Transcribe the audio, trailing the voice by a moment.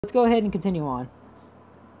let's go ahead and continue on.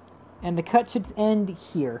 And the cut should end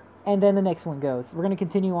here. And then the next one goes. We're going to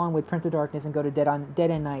continue on with Prince of Darkness and go to Dead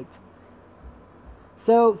End Night.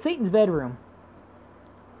 So, Satan's bedroom.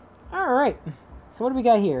 Alright. So what do we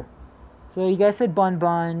got here? So you guys said Bun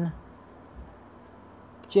Bun.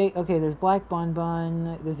 Okay, there's Black Bun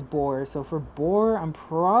Bun. There's Boar. So for Boar, I'm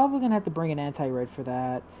probably going to have to bring an anti-red for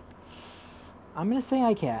that. I'm going to say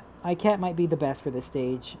iCat. iCat might be the best for this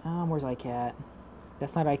stage. Where's iCat?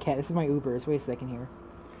 That's not iCat. This is my Ubers. Wait a second here.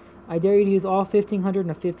 I dare you to use all 1,500 and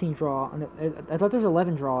a 15 draw. I thought there's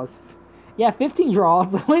 11 draws. Yeah, 15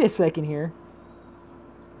 draws. Wait a second here.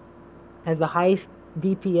 Has the highest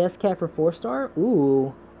DPS cat for 4-star?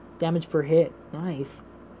 Ooh. Damage per hit. Nice.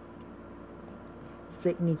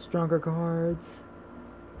 Satan needs stronger cards.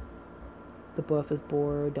 The buff is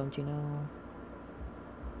bored, don't you know?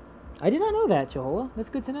 I did not know that, Jehola. That's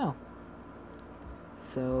good to know.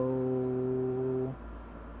 So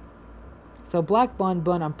Black Bun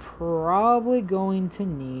Bun, I'm probably going to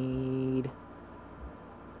need...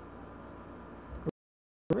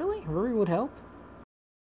 Really? Ruri would help?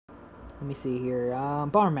 Let me see here.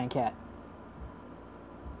 Bomberman Cat.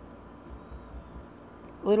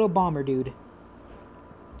 Little bomber dude.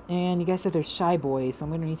 And you guys said there's Shy Boys, so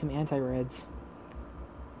I'm going to need some anti-reds.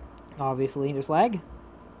 Obviously. There's lag.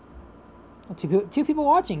 Oh, two people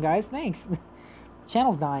watching, guys. Thanks.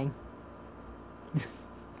 Channel's dying.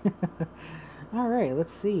 Alright,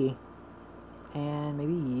 let's see. And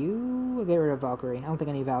maybe you... I'll get rid of Valkyrie. I don't think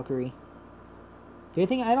I need Valkyrie. I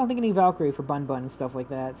don't think I need Valkyrie for Bun Bun and stuff like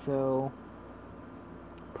that, so...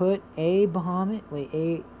 Put a Bahamut.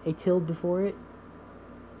 Wait, a tilde before it.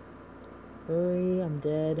 Hurry, I'm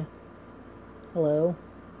dead. Hello.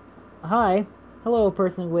 Hi. Hello,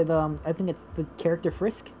 person with, I think it's the character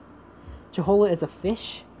Frisk. Jehola is a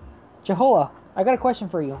fish? Jehola, I got a question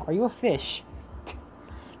for you. Are you a fish?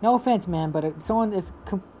 No offense, man, but if someone is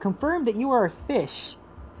confirmed that you are a fish,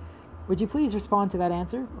 would you please respond to that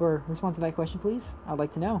answer? Or respond to that question, please? I'd like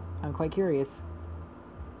to know. I'm quite curious.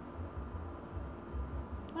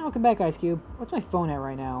 Oh, welcome back, Ice Cube. What's my phone at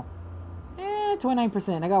right now?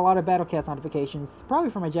 29%. I got a lot of Battlecast notifications. Probably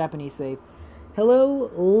for my Japanese save. Hello,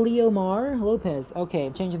 Leomar Lopez. Okay,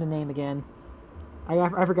 I'm changing the name again.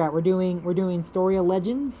 I forgot. We're doing Storia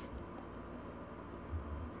Legends.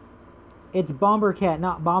 It's Bomber Cat,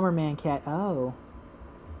 not Bomberman Cat. Oh.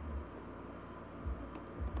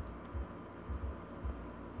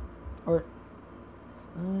 Or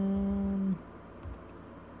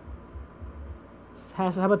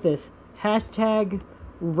how about this? Hashtag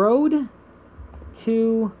Road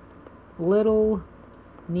to Little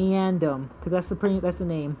Neandum, because that's the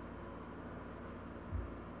name.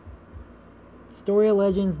 Storia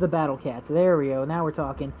Legends, the Battle Cats. There we go. Now we're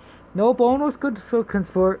talking. No bonus good tokens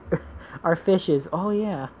for our fishes. Oh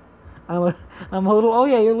yeah, I'm a little. Oh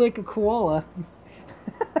yeah, you're like a koala.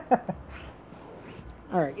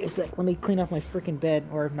 All right, give a sec. Let me clean off my freaking bed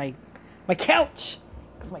or my couch,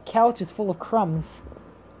 because my couch is full of crumbs.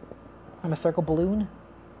 I'm a circle balloon,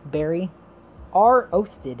 berry, R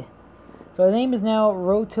Oasted. So the name is now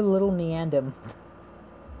Road to Little Neandum.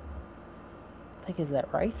 I think, is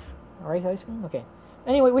that rice? Rice ice cream? Okay.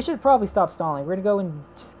 Anyway, we should probably stop stalling. We're gonna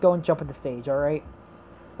go and jump at the stage, alright?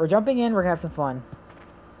 We're jumping in, we're gonna have some fun.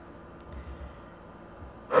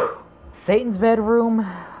 Satan's bedroom.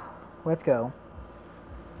 Let's go.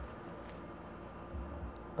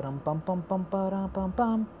 Bum bum bum bum bum bum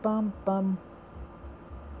bum bum bum.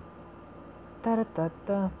 Da da da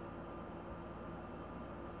da.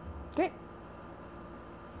 Okay.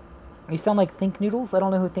 You sound like Think Noodles? I don't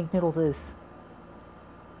know who Think Noodles is.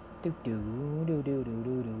 Do do do do do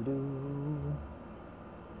do do do.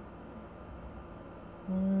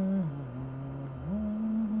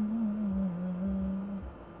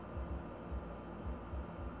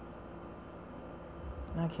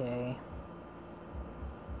 Okay.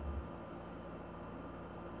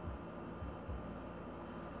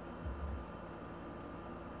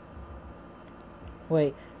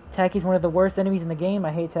 Wait, Tacky's one of the worst enemies in the game?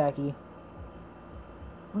 I hate Tacky.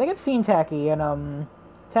 I think I've seen Tacky, and,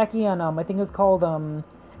 Tacky on, I think it was called,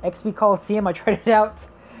 XP Coliseum. I tried it out,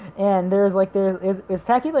 and is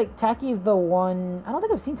Tacky, Tacky is the one, I don't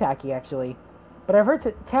think I've seen Tacky, actually, but I've heard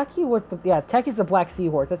Tacky was Tacky's the black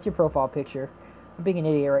seahorse. That's your profile picture. I'm being an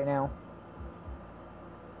idiot right now.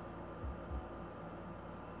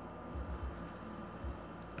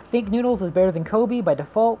 Think Noodles is better than Kobe by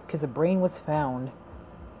default, because the brain was found.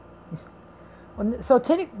 So,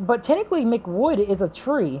 technically, McWood is a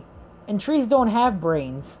tree, and trees don't have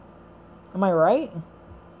brains. Am I right?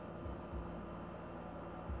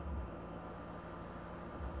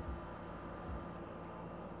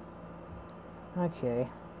 Okay.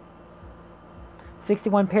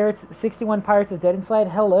 61 Pirates is dead inside.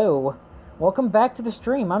 Hello. Welcome back to the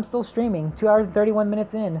stream. I'm still streaming. 2 hours and 31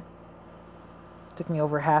 minutes in. Took me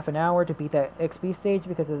over half an hour to beat that XP stage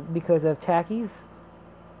because of tackies.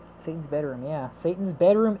 Satan's bedroom, yeah. Satan's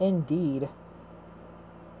bedroom indeed.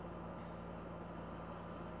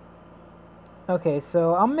 Okay,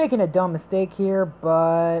 so I'm making a dumb mistake here,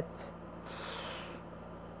 but...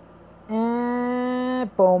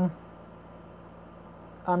 boom.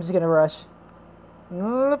 I'm just gonna rush.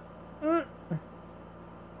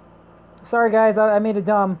 Sorry guys, I made a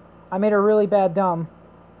dumb. I made a really bad dumb.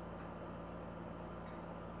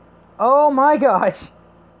 Oh my gosh!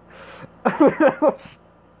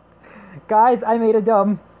 Guys, I made a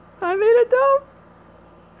dumb. I made a dumb.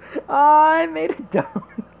 I made a dumb.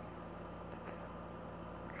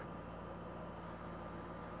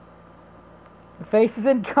 Faces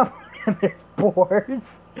incoming and there's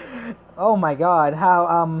boars. Oh my god,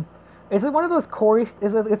 how is it one of those Corey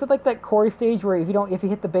is it like that Corey stage where if you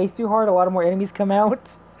hit the base too hard a lot of more enemies come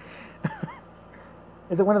out?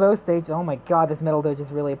 Is it one of those stages? Oh my god, this metal dodge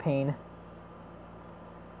is really a pain.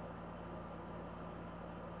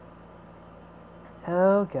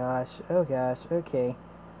 Oh gosh, okay.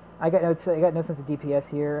 I got no sense of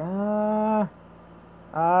DPS here.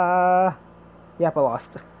 Yep, I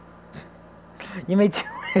lost. You made 2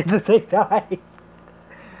 at the same time.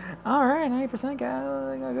 Alright, 90%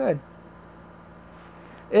 got good.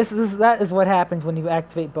 That is what happens when you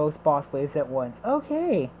activate both boss waves at once.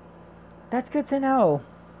 Okay. That's good to know.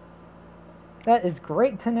 That is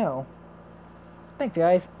great to know. Thanks,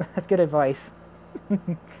 guys. That's good advice.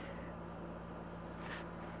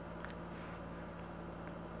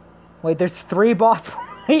 Wait, there's 3 boss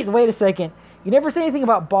waves? Wait a second. You never say anything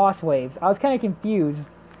about boss waves. I was kind of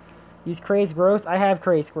confused. Use Craze Gross. I have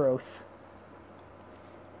Craze Gross.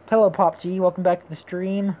 Hello, Pop G. Welcome back to the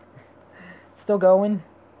stream. Still going.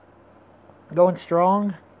 Going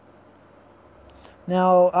strong.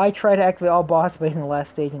 Now, I try to activate all boss waves in the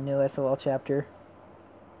last stage in new SoL chapter.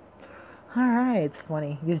 Alright, it's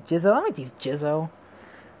funny. Use Jizzo. I might use Jizzo.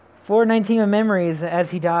 419 of memories as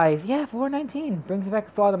he dies. Yeah, 419. Brings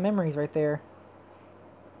back a lot of memories right there.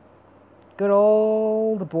 Good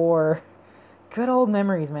old boar. Good old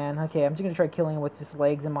memories, man. Okay, I'm just gonna try killing him with just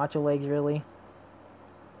legs and macho legs, really.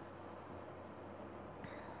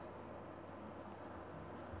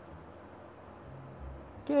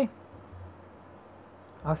 Okay.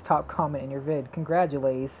 I was top comment in your vid.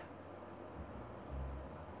 Congratulations.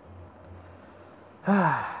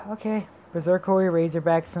 Okay. Berserkori,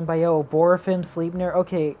 Razorback, Symbiote, Borafim, Sleipnir.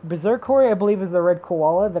 Okay, Berserkori I believe is the red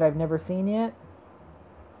koala that I've never seen yet.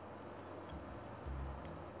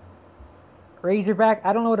 Razorback,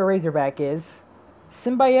 I don't know what a Razorback is.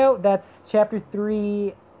 Symbiote, that's Chapter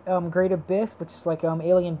 3, Great Abyss, which is like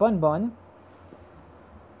Alien Bun Bun.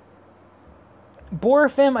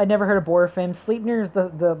 Borafim, I'd never heard of Borafim. Sleipnir is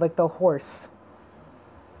the horse.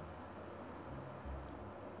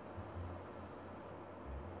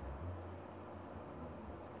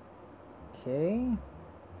 Okay.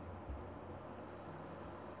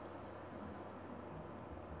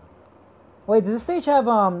 Wait, does this stage have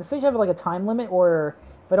like a time limit, or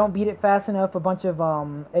if I don't beat it fast enough, a bunch of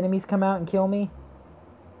enemies come out and kill me?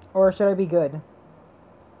 Or should I be good?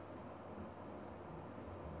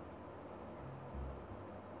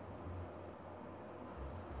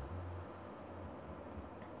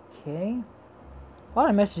 Okay. A lot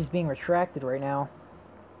of messages being retracted right now.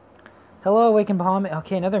 Hello, Awakened Bahamut.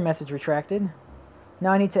 Okay, another message retracted.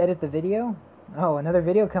 Now I need to edit the video. Oh, another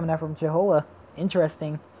video coming out from Jehola.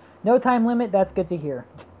 Interesting. No time limit, that's good to hear.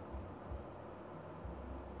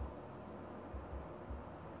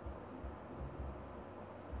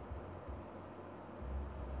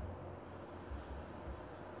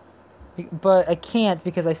 But I can't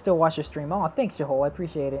because I still watch your stream. Oh, thanks, Jehola. I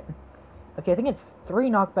appreciate it. Okay, I think it's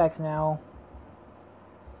 3 knockbacks now.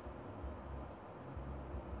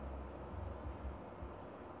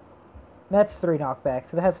 That's 3 knockbacks.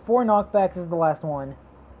 So it has 4 knockbacks is the last one.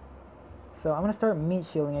 So I'm going to start meat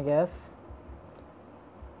shielding, I guess.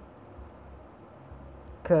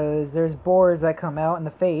 Because there's boars that come out in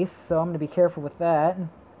the face, so I'm going to be careful with that.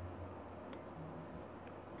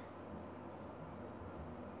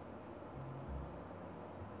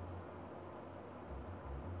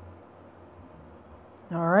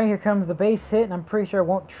 Alright, here comes the base hit, and I'm pretty sure I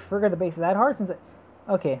won't trigger the base that hard since it...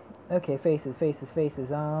 Okay, faces.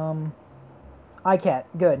 ICAT,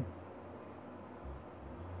 good.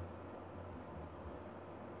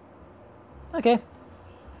 Okay.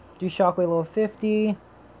 Do shockwave level 50.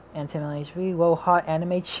 And 10 million HP. Whoa, hot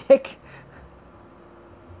anime chick.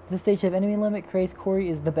 This stage have enemy limit. Craze Corey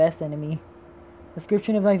is the best enemy.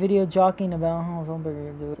 Description of my video joking about how Phone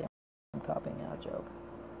do it. I'm copying out joke.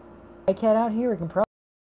 I cat out here. We can probably.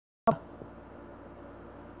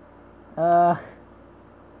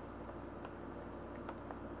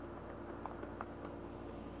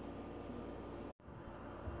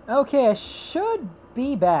 Okay, I should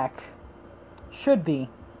be back. Should be.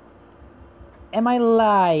 Am I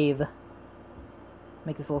live?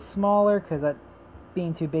 Make this a little smaller because that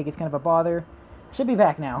being too big is kind of a bother. Should be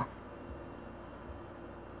back now.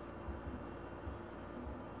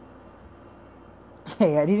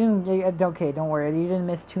 Okay, I didn't. Okay, don't worry. You didn't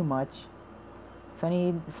miss too much.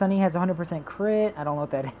 Sunny has 100% crit. I don't know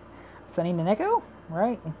what that is. Sunny Naneko,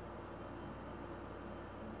 right?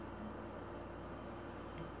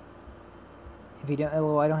 If you don't,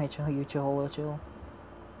 I don't hate you, Chiholo, chill.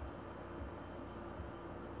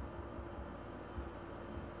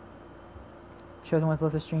 Chosen one's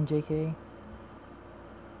left the stream, JK.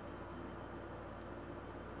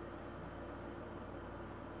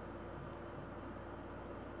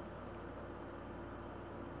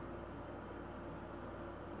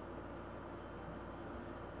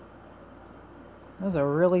 That was a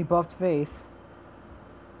really buffed face.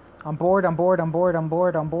 I'm bored.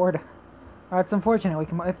 It's unfortunate.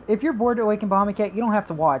 If you're bored to Awaken Bahama Cat, you don't have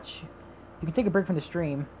to watch. You can take a break from the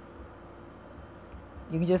stream.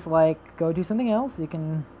 You can just, like, go do something else. You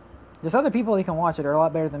can... There's other people you can watch that are a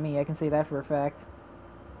lot better than me. I can say that for a fact.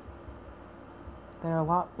 They're a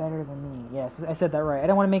lot better than me. Yes, I said that right. I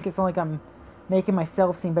don't want to make it sound like I'm making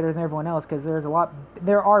myself seem better than everyone else, because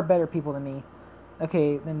there are better people than me.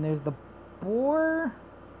 Okay, then there's the boar.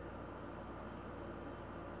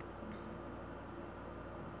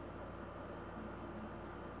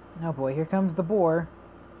 Oh boy, here comes the boar.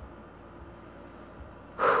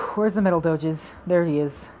 Where's the metal doges? There he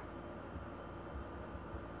is.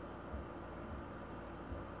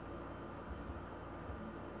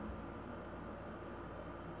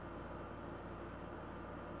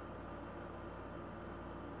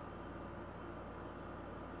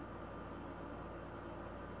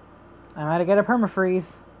 I might have got a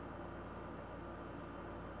permafreeze.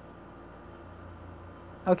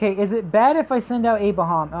 Okay, is it bad if I send out a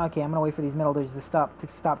Baham? Okay, I'm gonna wait for these metal doges to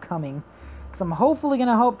stop coming. Because I'm hopefully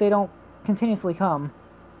gonna hope they don't continuously come.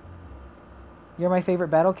 You're my favorite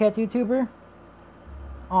Battle Cats YouTuber?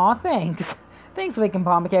 Aw, thanks. Thanks, Awaken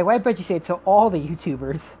Bahama Cat. Well, I bet you say it to all the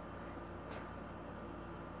YouTubers.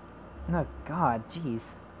 Oh, God,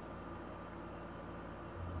 jeez.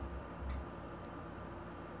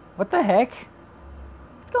 What the heck?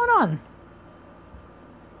 What's going on?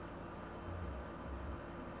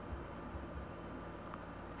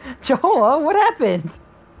 Chola, what happened?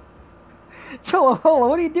 Chola,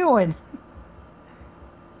 what are you doing?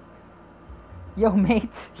 Yo,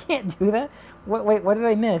 mate, you can't do that. Wait, what did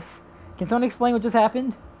I miss? Can someone explain what just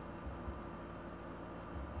happened?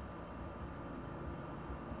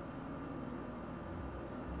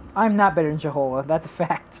 I'm not better than Chihola, that's a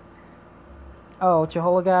fact. Oh,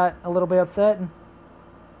 Chihola got a little bit upset?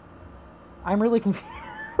 I'm really confused.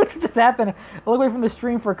 What just happened? I looked away from the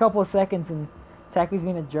stream for a couple of seconds and Taki's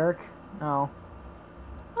being a jerk. Oh.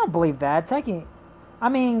 I don't believe that. Taki... I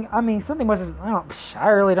mean, something was... I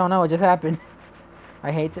really don't know what just happened.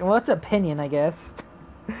 I hate it. Well, it's opinion, I guess.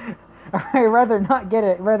 I'd rather not get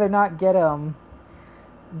ahead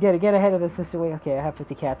of this situation. Okay, I have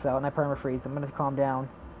 50 cats out and I permafreeze. I'm gonna calm down.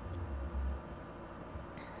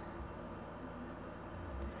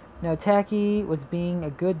 No, Taki was being a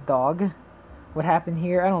good dog. What happened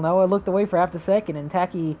here? I don't know. I looked away for half a second and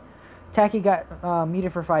Taki got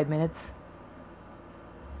muted for 5 minutes.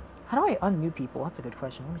 How do I unmute people? That's a good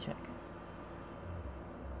question. Let me check.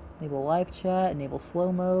 Enable live chat. Enable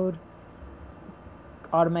slow mode.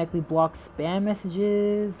 Automatically block spam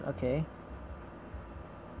messages. Okay.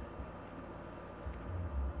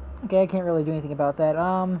 Okay, I can't really do anything about that.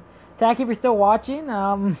 Taki, if you're still watching,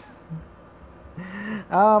 I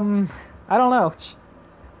don't know.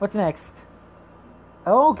 What's next?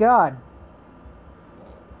 Oh, God.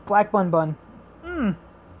 Black Bun Bun.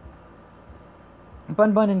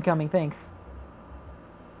 Bun Bun incoming, thanks.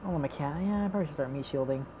 Oh, my cat. Yeah, I probably should start meat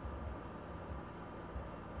shielding.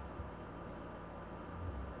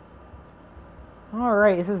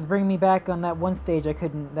 Alright, this is bringing me back on that one stage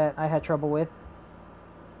that I had trouble with.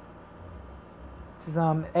 This is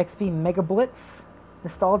XP Mega Blitz.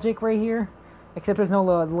 Nostalgic right here. Except there's no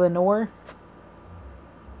Lenore.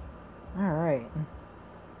 Alright.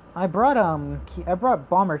 I brought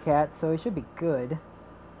Bomber Cat, so it should be good.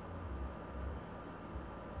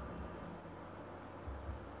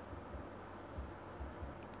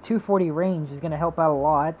 240 range is going to help out a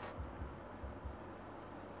lot.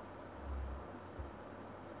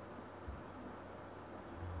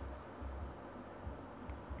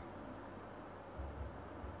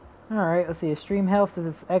 Alright, let's see. Stream health says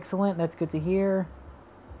it's excellent. That's good to hear.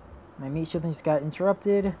 My meat shielding just got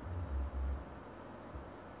interrupted.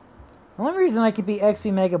 The only reason I could beat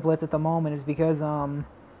XP Mega Blitz at the moment is because of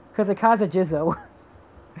Kazajizo.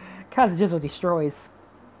 Kazajizo destroys.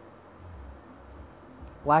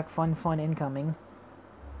 Black Fun incoming.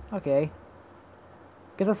 Okay.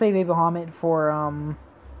 Guess I'll save Bahamut for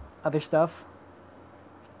other stuff.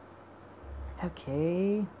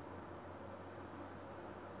 Okay.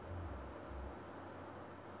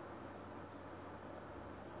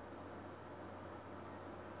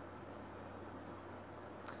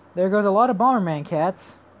 There goes a lot of Bomberman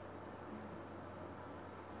cats.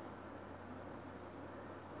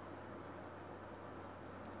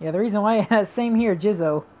 Yeah, the reason why... Same here,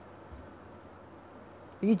 Jizzo.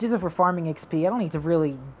 You use Jizzo for farming XP. I don't need to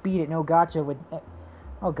really beat it, no gotcha with...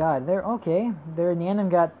 Oh god, they're... Okay. Their Nandem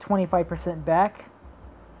got 25% back.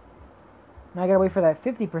 Now I gotta wait for that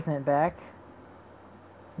 50% back.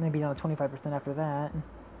 Maybe another 25% after that.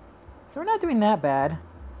 So we're not doing that bad.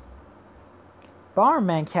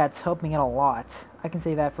 Bomberman Cat's helping out a lot. I can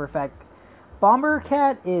say that for a fact. Bomber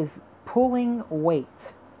Cat is pulling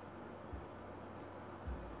weight.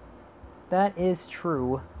 That is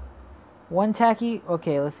true. One tacky...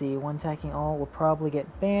 Okay, let's see. One tacking all will probably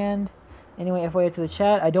get banned. Anyway, FYI to the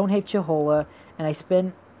chat, I don't hate Chihola, and I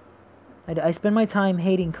spend my time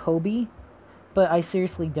hating Kobe, but I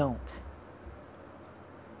seriously don't.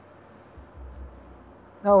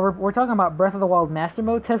 Oh, we're talking about Breath of the Wild Master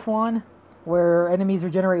Mode, Teslan? Where enemies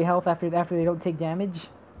regenerate health after they don't take damage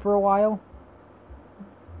for a while.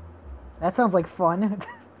 That sounds like fun.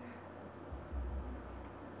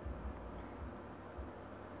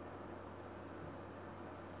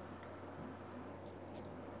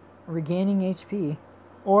 Regaining HP.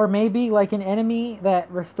 Or maybe like an enemy that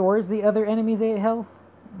restores the other enemy's health.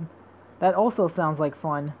 That also sounds like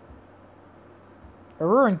fun.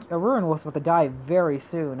 Arurin was about to die very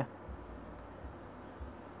soon.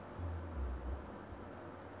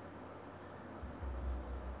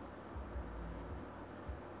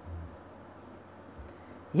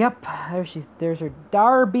 Yep, there's her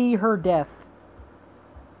Darby, her death.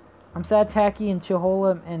 I'm sad Taki and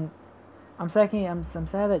Chihola and I'm sad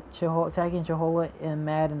that Taki and Chihola and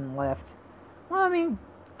Madden left. Well, I mean,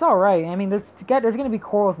 it's all right. I mean, there's gonna be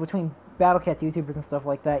quarrels between Battle Cats YouTubers and stuff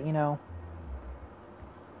like that, you know.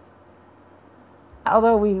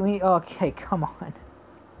 Although we okay, come on.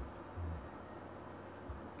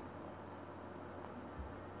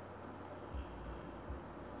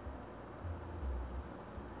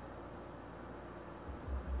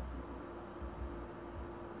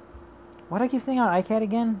 Why do I keep saying on iCat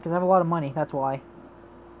again? Because I have a lot of money, that's why.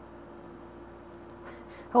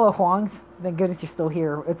 Hello, Huangs. Thank goodness you're still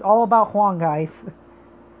here. It's all about Huang, guys.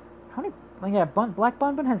 How many... Oh, yeah, Black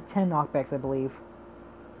Bunbun has 10 knockbacks, I believe.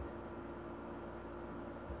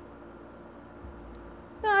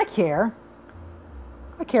 No, I care.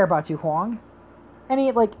 I care about you, Huang.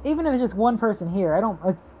 Even if it's just one person here, I don't...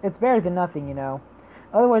 It's better than nothing, you know.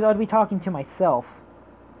 Otherwise, I'd be talking to myself.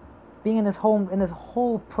 Being in this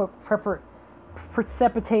whole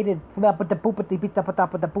precipitated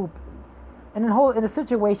boop and in a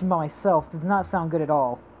situation by myself does not sound good at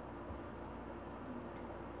all.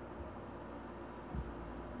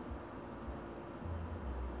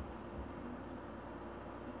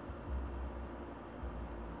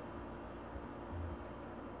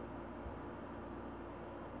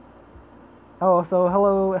 Oh, so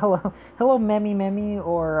hello, Memi,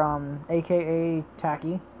 or AKA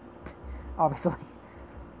Tacky. Obviously.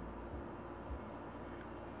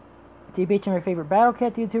 TBH, I'm your favorite Battle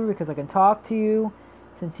Cats YouTuber because I can talk to you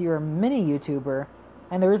since you're a mini YouTuber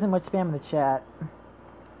and there isn't much spam in the chat.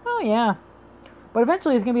 Oh, yeah. But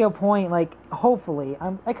eventually there's going to be a point, like, hopefully,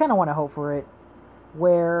 I kind of want to hope for it,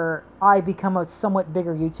 where I become a somewhat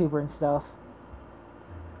bigger YouTuber and stuff.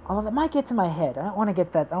 Although that might get to my head. I don't want to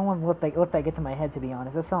get that. I don't want to let that get to my head, to be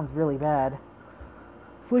honest. That sounds really bad.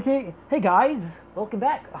 It's like, hey guys, welcome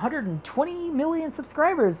back. 120 million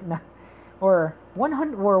subscribers, or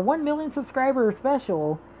 1 million subscriber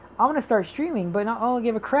special. I'm gonna start streaming, but not only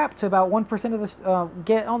give a crap to about 1% of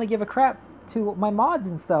the only give a crap to my mods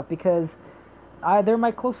and stuff because they're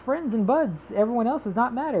my close friends and buds. Everyone else does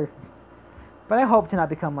not matter. But I hope to not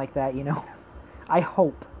become like that, you know. I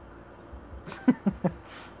hope.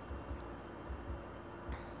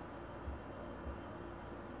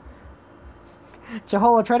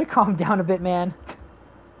 Chihola, try to calm down a bit, man.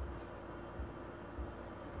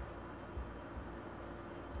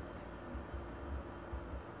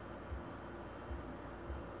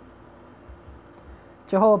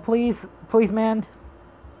 Jehola, please. Please, man.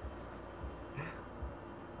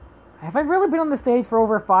 Have I really been on the stage for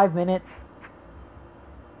over 5 minutes?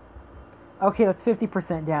 Okay, that's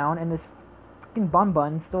 50% down, and this fucking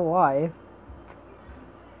Bun's still alive.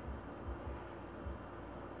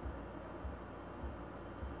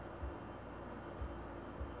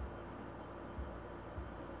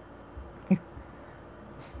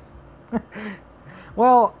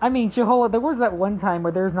 Well, I mean, Jehola, there was that one time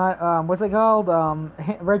where there's not, what's it called?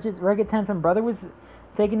 Regget's handsome brother was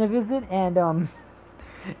taking a visit, and,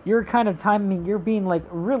 you're kind of timing, you're being, like,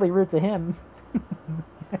 really rude to him.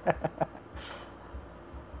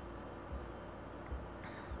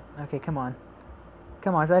 Okay, come on.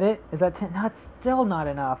 Come on, is that it? Is that 10? No, it's still not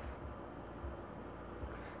enough.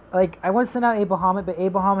 Like, I want to send out Abahamut, but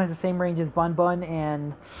Abahamut has the same range as Bun,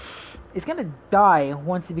 and it's gonna die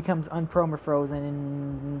once he becomes unpermafrozen,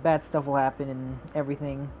 and bad stuff will happen and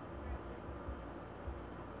everything.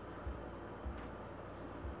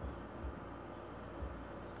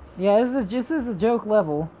 Yeah, this is a joke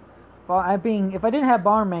level. Well, if I didn't have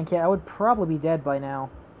Bomberman Cat, I would probably be dead by now.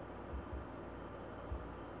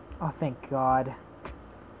 Oh, thank God.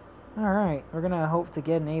 Alright, we're gonna hope to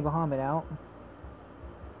get an Abahamut out.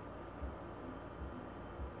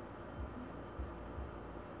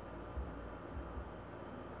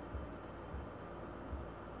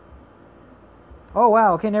 Oh,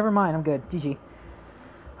 wow, okay, never mind, I'm good. GG.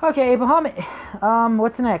 Okay, Bahamut.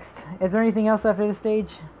 What's next? Is there anything else after this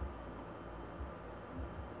stage?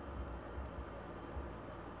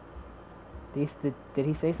 Did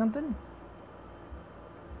he say something?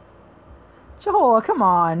 Jehola, come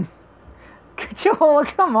on. Jehola,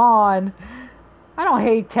 come on. I don't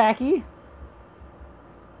hate Tacky.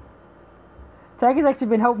 Tacky's actually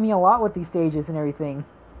been helping me a lot with these stages and everything.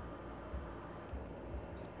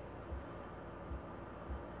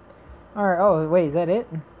 Alright, oh, wait, is that it?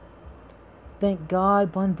 Thank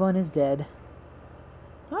God Bun is dead.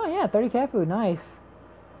 Oh, yeah, 30 cat food, nice.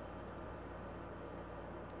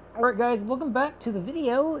 Alright, guys, welcome back to the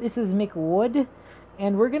video. This is McWood,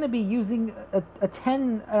 and we're going to be using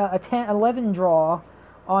a 11 draw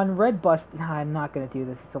on Red Bust. Nah, I'm not going to do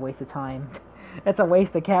this. It's a waste of time. That's a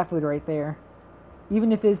waste of cat food right there.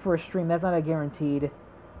 Even if it is for a stream, that's not a guaranteed.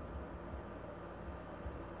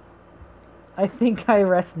 I think I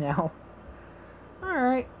rest now.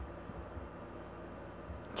 Alright.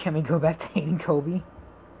 Can we go back to hating Kobe?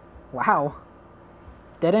 Wow.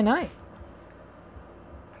 Dead at night.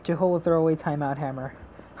 Jehola throwaway timeout hammer.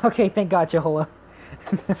 Okay, thank God, Jehola.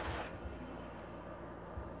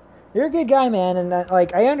 You're a good guy, man, and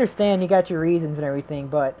like, I understand you got your reasons and everything,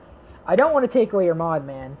 but I don't want to take away your mod,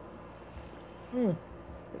 man.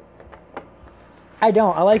 I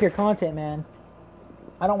don't. I like your content, man.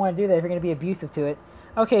 I don't want to do that if you're going to be abusive to it.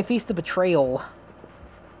 Okay, Feast of Betrayal.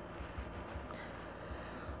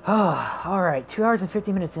 Oh, alright. 2 hours and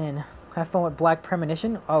 50 minutes in. Have fun with Black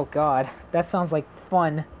Premonition? Oh, God. That sounds like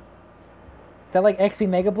fun. Is that like XP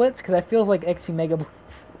Mega Blitz? Because that feels like XP Mega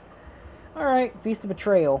Blitz. Alright, Feast of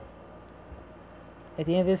Betrayal. At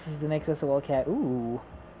the end of this is the next SoL cat. Ooh.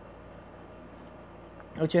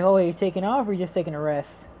 Oh, Jehola, are you taking off or are you just taking a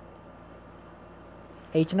rest?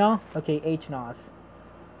 H-Naw? Okay, H-Naws.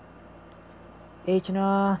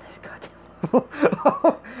 H-Naw. Goddamn.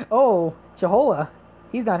 Oh, Jehola.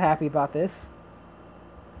 He's not happy about this.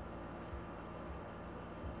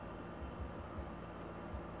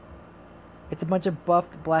 It's a bunch of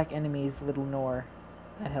buffed black enemies with Lenore.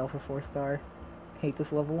 That hell for 4-star. Hate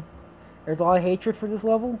this level. There's a lot of hatred for this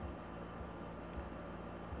level.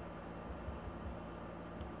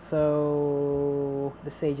 So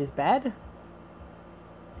the Sage is bad. I'm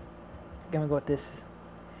gonna go with this.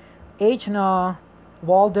 H-Naw,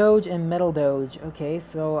 Wall Doge, and Metal Doge. Okay,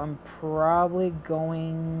 so I'm probably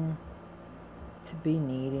going to be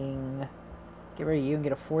needing... Get rid of you and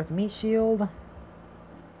get a 4th meat shield.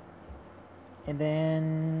 And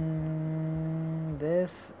then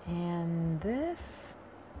this and this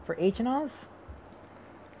for H&Os.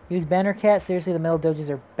 Use Banner Cat. Seriously, the Metal Doges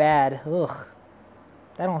are bad. Ugh.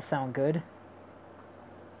 That don't sound good.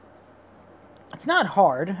 It's not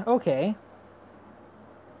hard. Okay.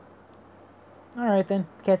 Alright then.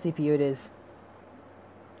 Cat CPU it is.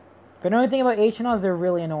 If I know anything about H&Os, they're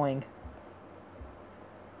really annoying.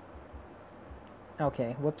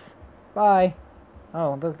 Okay, whoops. Bye.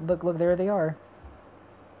 Oh, look, there they are.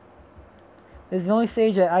 This is the only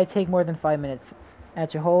stage that I take more than 5 minutes.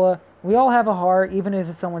 At Jehola, we all have a heart, even if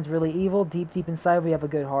someone's really evil. Deep inside, we have a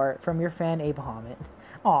good heart. From your fan, Abahamut.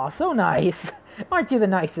 Aw, so nice. Aren't you the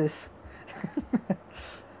nicest?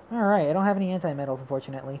 Alright, I don't have any anti-metals,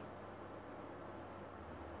 unfortunately.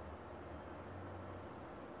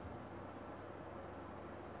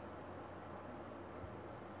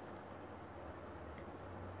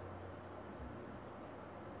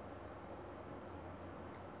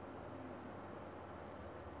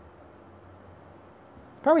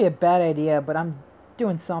 Probably a bad idea, but I'm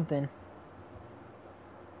doing something.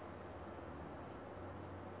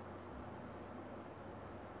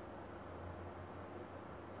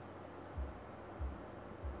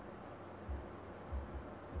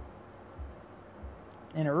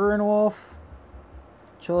 And a Ruin Wolf.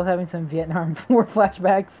 Joel's having some Vietnam War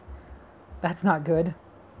flashbacks. That's not good.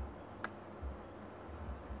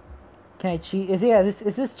 Can I cheat? Is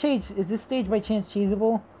this stage by chance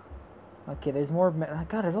cheesable? Okay, there's more.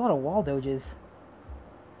 God, there's a lot of wall doges.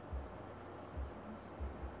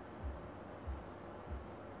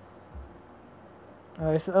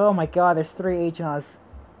 Oh my God, there's 3 H&Os.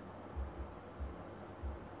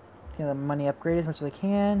 Get the money upgrade as much as I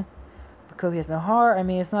can. But Kobe has no heart. I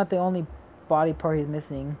mean, it's not the only body part he's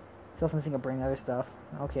missing. He's also missing a brain and other stuff.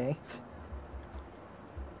 Okay.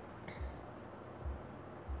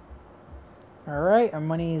 Alright, our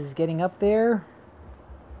money is getting up there.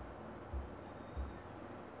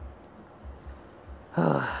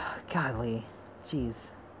 Godly.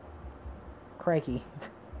 Jeez. Crikey.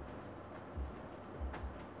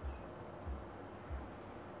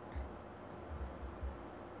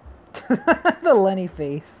 The Lenny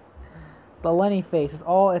face. The Lenny face is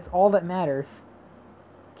all. It's all that matters.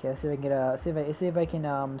 Okay, let's see if I can get see if I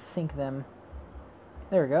can sink them.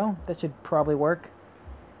 There we go. That should probably work.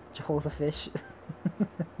 Joel's a fish.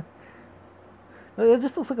 It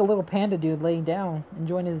just looks like a little panda dude laying down,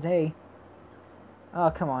 enjoying his day. Oh,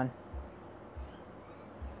 come on.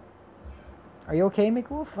 Are you okay,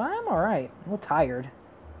 McWolf? I'm alright. A little tired.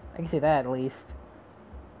 I can say that at least.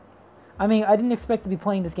 I mean, I didn't expect to be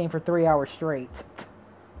playing this game for 3 hours straight.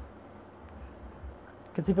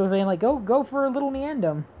 Because people are saying, like, go for Little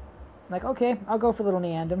Neandum. Like, okay, I'll go for Little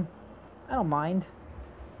Neandum. I don't mind.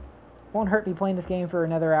 Won't hurt me playing this game for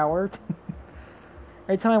another hour.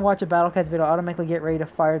 Every time I watch a Battlecast video, I automatically get ready to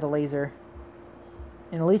fire the laser.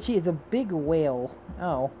 And Lychee is a big whale.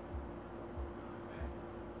 Oh.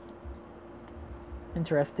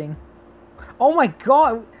 Interesting. Oh my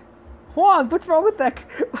God! Juan, what's wrong with that?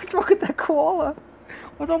 What's wrong with that koala?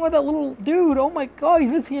 What's wrong with that little dude? Oh my God,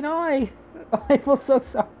 he's missing an eye. Oh, I feel so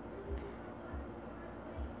sorry.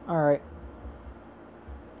 Alright.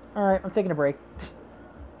 Alright, I'm taking a break.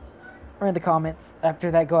 Or in the comments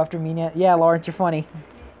after that, go after me. Yeah, Lawrence, you're funny.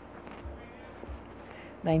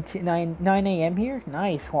 9 a.m. here?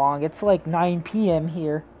 Nice, Huang. It's like 9 p.m.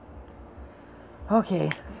 here.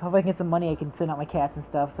 Okay, so if I can get some money, I can send out my cats and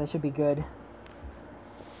stuff, so I should be good.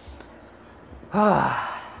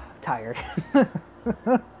 Tired.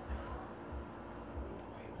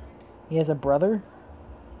 He has a brother?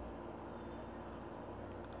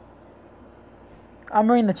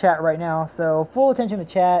 I'm reading the chat right now, so full attention to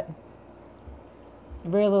chat.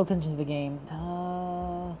 Very little attention to the game.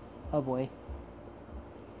 Oh boy.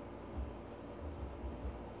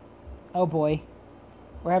 Oh boy.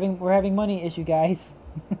 We're having money issue, guys.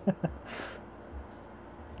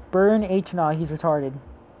 Burn H&R, he's retarded.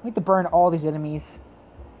 We have to burn all these enemies.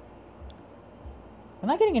 I'm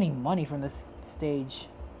not getting any money from this stage.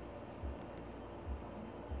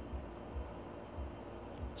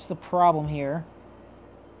 Just a problem here.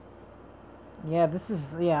 Yeah, I'm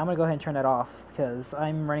gonna go ahead and turn that off because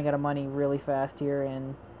I'm running out of money really fast here.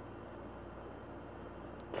 And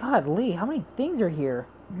God, Lee, how many things are here?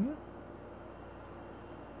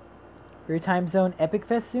 Your time zone Epic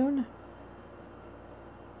Fest soon?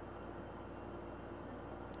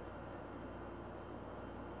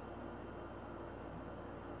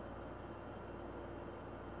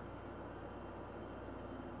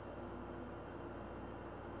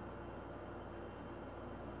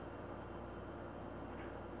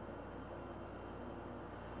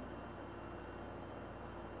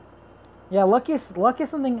 Yeah, luck is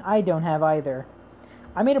something I don't have either.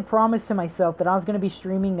 I made a promise to myself that I was going to be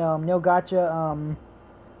streaming No Gotcha,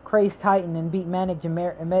 Crazed Titan and beat Manic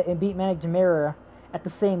Chimera at the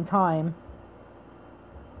same time.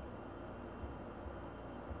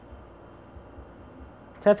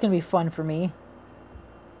 So that's going to be fun for me.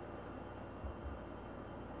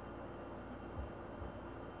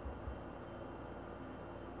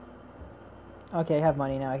 Okay, I have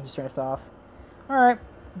money now. I can just turn this off. Alright,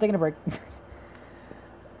 I'm taking a break.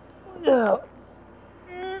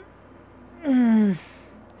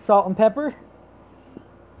 Salt and pepper.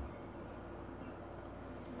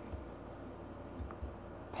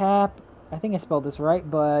 Pap. I think I spelled this right,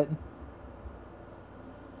 but...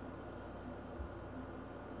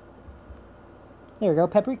 There we go,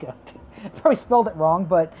 paprika. Probably spelled it wrong,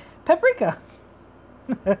 but paprika.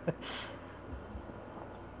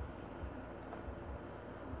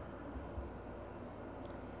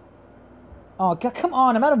 Oh, God, come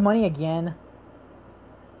on, I'm out of money again.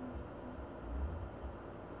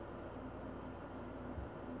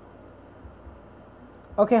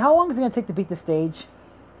 Okay, how long is it going to take to beat the stage?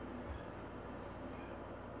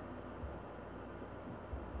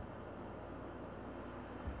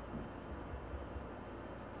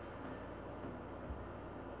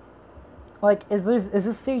 Like, is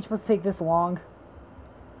this stage supposed to take this long?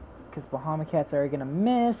 Because Bahama Cats are going to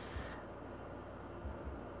miss.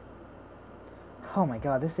 Oh my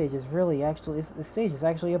god, this stage is really actually... This stage is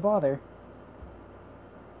actually a bother.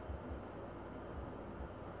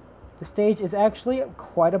 The stage is actually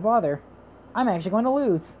quite a bother. I'm actually going to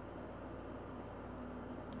lose.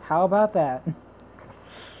 How about that?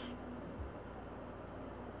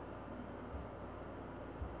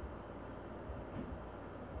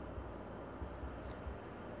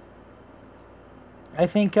 I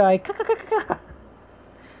think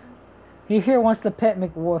he here wants to pet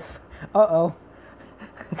McWolf. Uh-oh.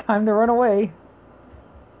 Time to run away.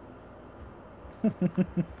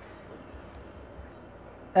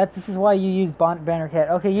 This is why you use Banner Cat.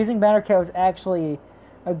 Okay, using Banner Cat was actually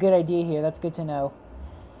a good idea here. That's good to know.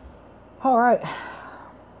 Alright.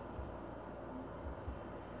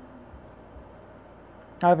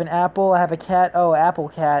 I have an apple, I have a cat. Oh, apple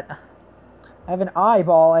cat. I have an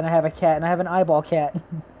eyeball, and I have a cat, and I have an eyeball cat.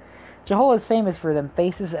 Jahola is famous for them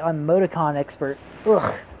faces. I'm emoticon expert.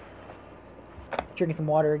 Ugh. Drinking some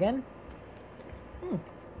water again.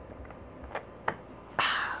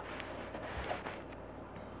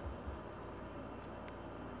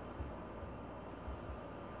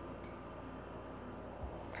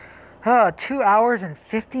 2 hours and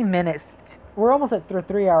 50 minutes. We're almost at the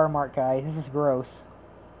 3-hour mark, guys. This is gross.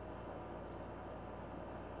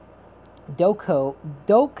 Dokdo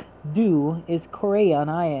is Korean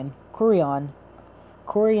land.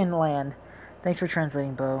 Thanks for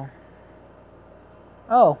translating, Bo.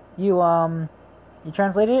 Oh, you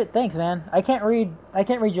translated it? Thanks, man. I can't read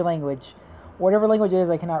your language. Whatever language it is,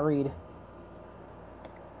 I cannot read.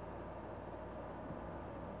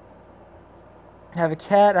 I have a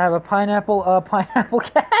cat. I have a pineapple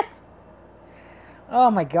cat.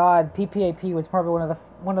 Oh my god, PPAP was probably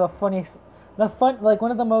one of the funniest,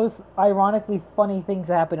 one of the most ironically funny things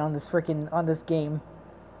that happened on this game.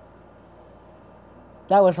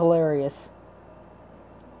 That was hilarious.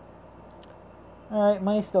 All right,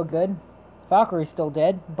 money's still good. Valkyrie's still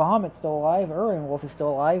dead. Bahamut's still alive. Urban Wolf is still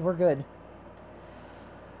alive. We're good.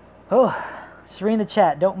 Oh, just reading the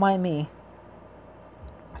chat. Don't mind me.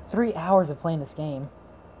 3 hours of playing this game.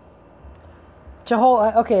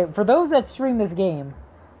 Jahol, okay, for those that stream this game,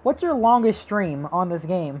 what's your longest stream on this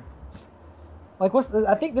game? Like,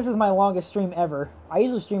 I think this is my longest stream ever. I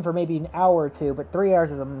usually stream for maybe an hour or two, but 3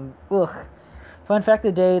 hours is ugh. Fun fact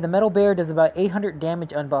of the day, the Metal Bear does about 800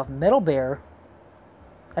 damage unbuffed. Metal Bear?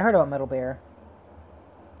 I heard about Metal Bear.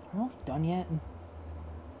 We're almost done yet?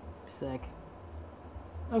 Sick.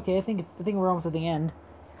 Okay, I think we're almost at the end.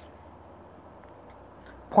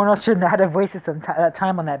 Porno should not have wasted that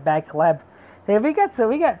time on that bad collab. Hey, we got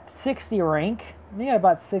 60 rank. We got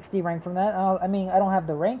about 60 rank from that. I mean, I don't have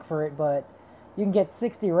the rank for it, but you can get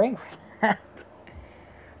 60 rank for that.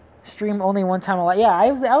 Stream only one time a lot. Yeah, I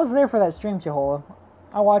was there for that stream, Chihola.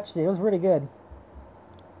 I watched it. It was really good.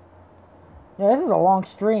 Yeah, this is a long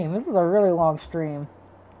stream. This is a really long stream.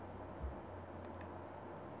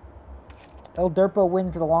 El Derpo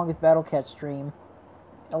wins for the longest Battle Cat stream.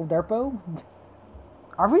 El Derpo?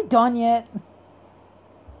 Are we done yet?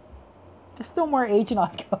 There's still more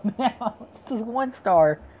H&Os coming out. This is 1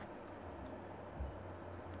 star.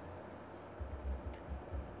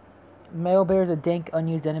 Metal Bear's a dank,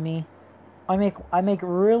 unused enemy. I make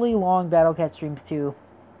really long Battle Cat streams too.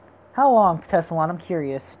 How long, Tessalon? I'm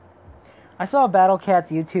curious. I saw a Battle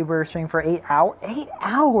Cat's YouTuber stream for 8 hours. 8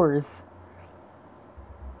 hours!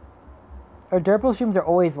 Our Derpo streams are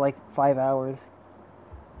always like 5 hours.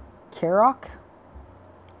 Karok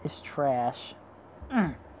is trash.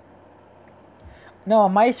 No,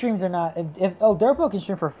 my streams are not. If El Derpo can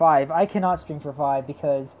stream for 5, I cannot stream for 5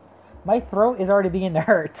 because my throat is already beginning to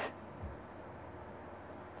hurt.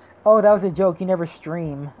 Oh, that was a joke. You never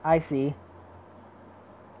stream. I see.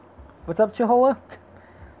 What's up, Chihola?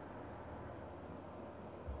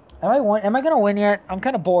 Am I gonna win yet? I'm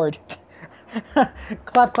kind of bored.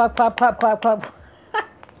 Clap, clap, clap, clap, clap, clap.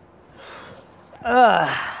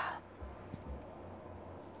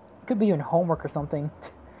 Could be doing homework or something.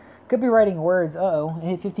 Could be writing words. Uh-oh. I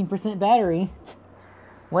hit 15% battery.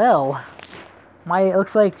 Well, it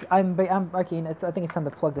looks like I'm okay. I think it's time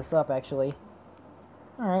to plug this up, actually.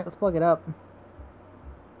 Alright, let's plug it up.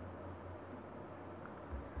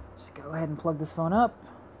 Just go ahead and plug this phone up.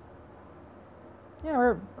 Yeah,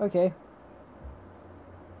 we're okay.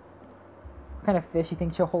 What kind of fish you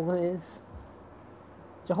think Chihola is?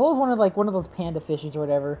 Jahola's one of those panda fishes or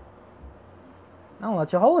whatever. I don't know.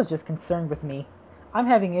 Jahola's just concerned with me. I'm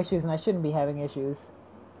having issues and I shouldn't be having issues.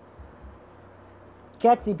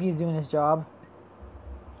 Cat CPU's doing his job.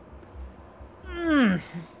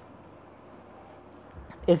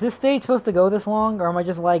 Is this stage supposed to go this long, or am I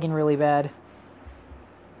just lagging really bad?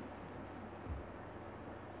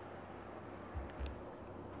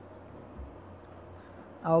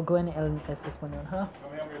 I'll go in and assist one, huh?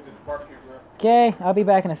 Okay, I'll be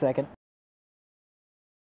back in a second.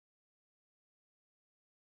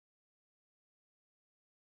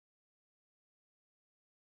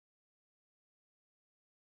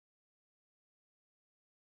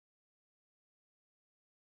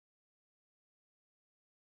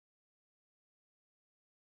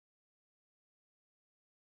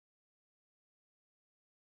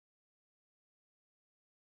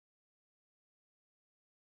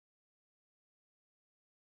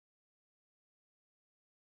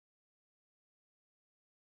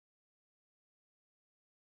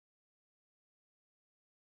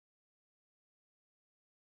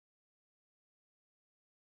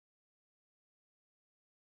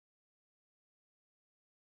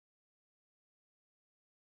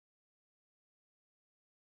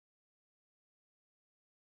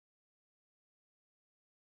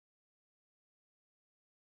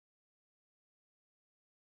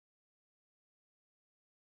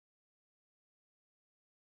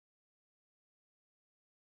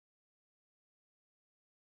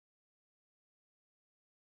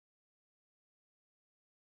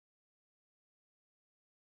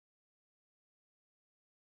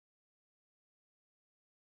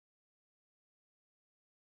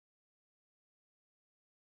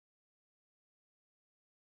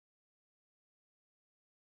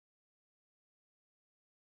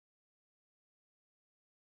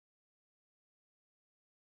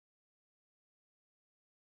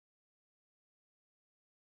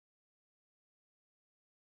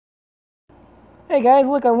 Hey guys,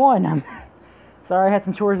 look, I won. Sorry, I had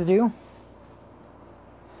some chores to do.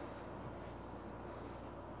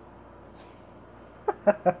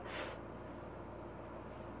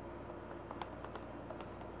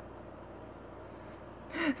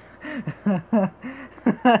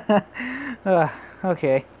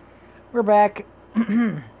 Okay, we're back.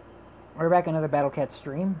 We're back another Battle Cat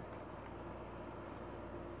stream.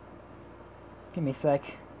 Give me a sec.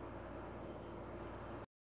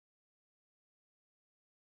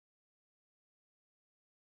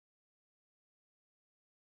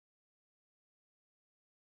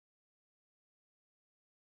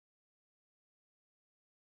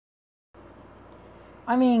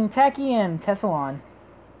 I mean, Tacky and Tessalon.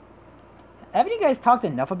 Haven't you guys talked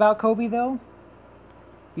enough about Kobe, though?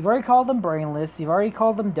 You've already called him brainless. You've already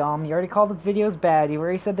called him dumb. You already called his videos bad. You've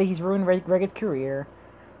already said that he's ruined Regga's career.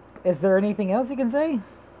 Is there anything else you can say?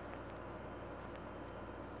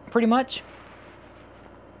 Pretty much.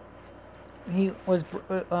 He was,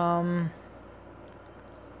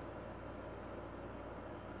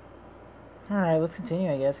 Alright, let's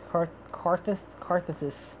continue, I guess.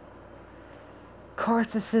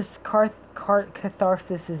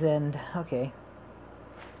 Catharsis is end. Okay.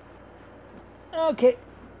 Okay.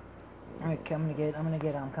 Alright, I'm gonna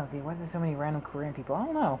get comfy. Why are there so many random Korean people? I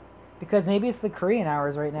don't know. Because maybe it's the Korean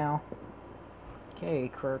hours right now.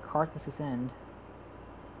 Okay, Catharsis end.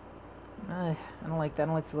 I don't like that. I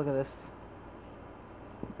don't like to look at this.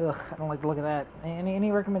 Ugh, I don't like to look at that.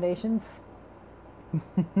 Any recommendations?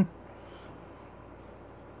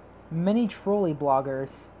 Many trolley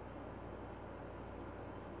bloggers.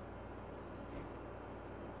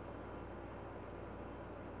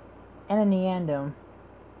 And a Neandum.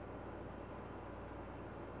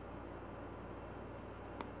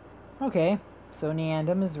 Okay, so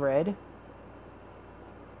Neandum is red.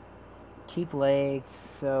 Cheap legs.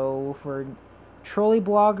 So for trolley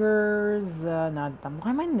bloggers, why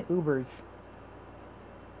am I in the Ubers?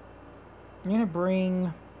 I'm gonna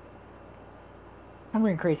bring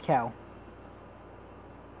Crazy Cow.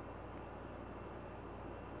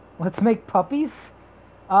 Let's make puppies.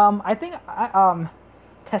 I think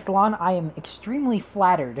Tessalon, I am extremely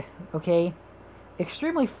flattered. Okay,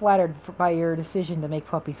 extremely flattered by your decision to make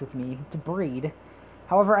puppies with me to breed.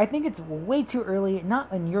 However, I think it's way too early,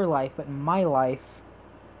 not in your life, but in my life,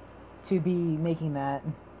 to be making that.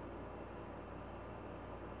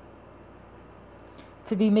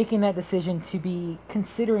 To be making that decision, to be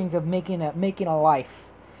considering of making a life.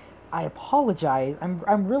 I apologize.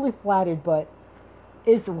 I'm really flattered, but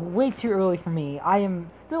it's way too early for me. I am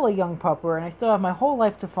still a young pupper, and I still have my whole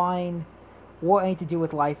life to find what I need to do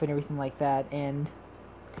with life and everything like that. And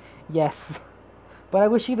yes, But I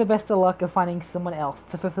wish you the best of luck of finding someone else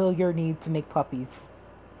to fulfill your need to make puppies.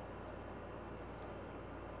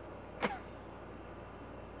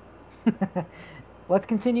 Let's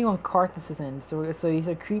continue on Karthus's end. So you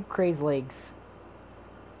said creep craze legs.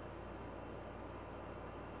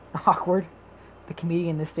 Awkward. The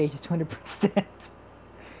comedian in this stage is 200%.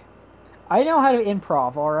 I know how to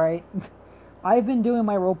improv, alright? I've been doing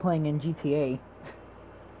my role-playing in GTA.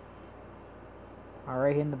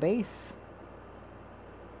 Alright, hitting the base.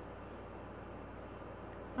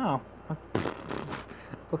 Oh.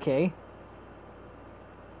 Okay.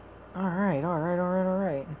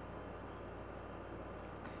 Alright.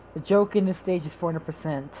 The joke in this stage is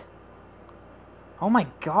 400%. Oh my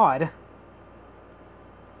god.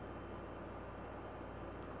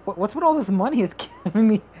 What's with all this money it's giving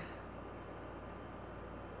me?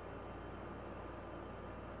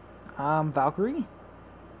 Valkyrie?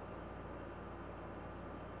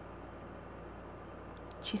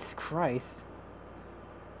 Jesus Christ.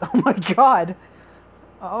 Oh my god.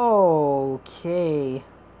 Okay.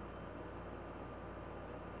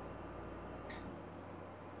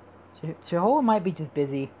 Jehola might be just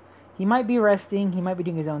busy. He might be resting. He might be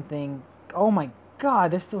doing his own thing. Oh my god,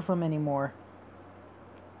 there's still so many more.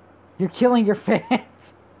 You're killing your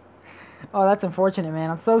fans. Oh, that's unfortunate, man.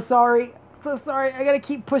 I'm so sorry. So sorry. I gotta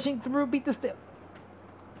keep pushing through. Beat the stick.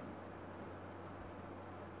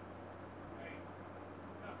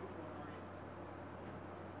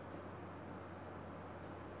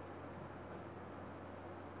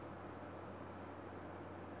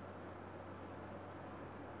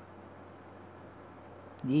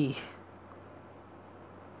 Yee.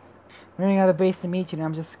 Running out of the base to meet you, and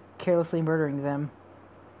I'm just carelessly murdering them.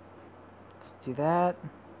 Let's do that.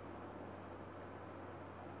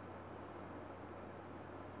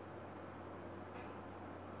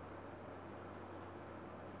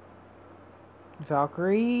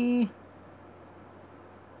 Valkyrie.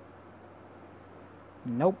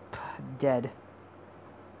 Nope. Dead.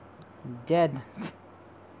 Dead.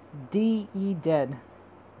 D-E dead.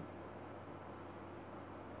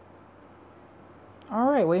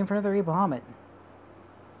 Alright, waiting for another Bahamut.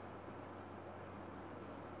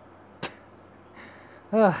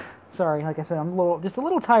 Ugh, sorry, like I said, I'm just a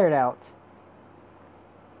little tired out.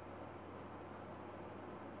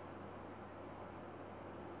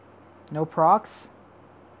 No procs?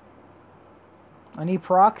 I need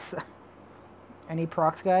procs. I need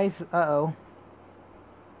procs, guys. Uh-oh.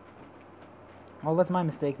 Well, that's my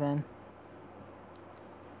mistake then.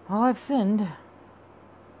 Well, I've sinned.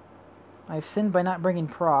 I've sinned by not bringing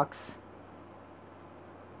procs.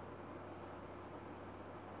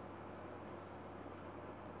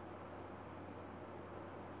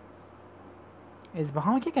 Is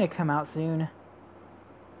Bahamut going to come out soon?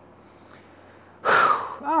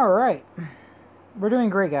 Alright. We're doing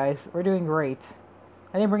great, guys. We're doing great.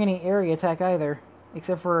 I didn't bring any area attack either.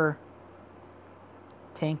 Except for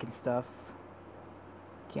tank and stuff.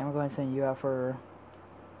 Okay, I'm going to go ahead and send you out for...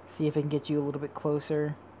 See if I can get you a little bit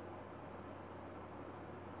closer.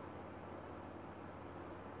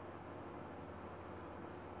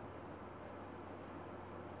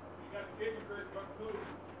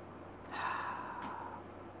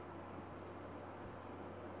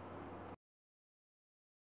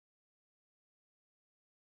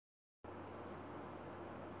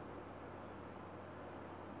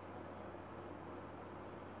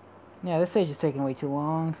 Yeah, this stage is taking way too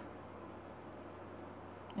long.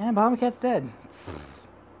 And Bahamut Cat's dead.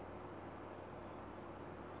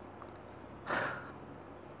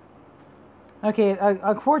 Okay,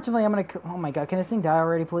 unfortunately I'm gonna... Oh my god, can this thing die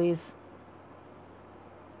already, please?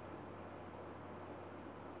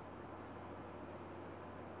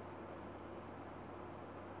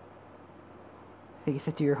 I think you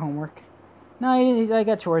said do your homework. No, I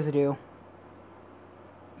got chores to do.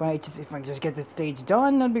 But if I can just get this stage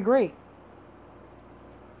done, that'd be great.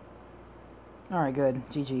 Alright, good.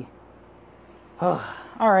 GG.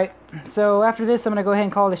 Alright, so after this, I'm going to go ahead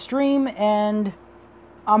and call it a stream, and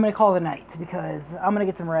I'm going to call it a night, because I'm going to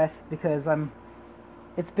get some rest, because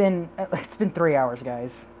it's been 3 hours,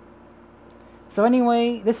 guys. So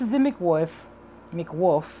anyway, this has been McWolf,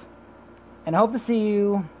 and I hope to see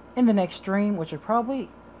you in the next stream, which will probably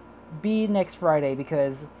be next Friday,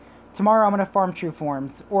 because tomorrow I'm going to farm true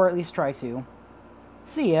forms, or at least try to.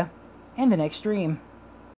 See ya in the next stream.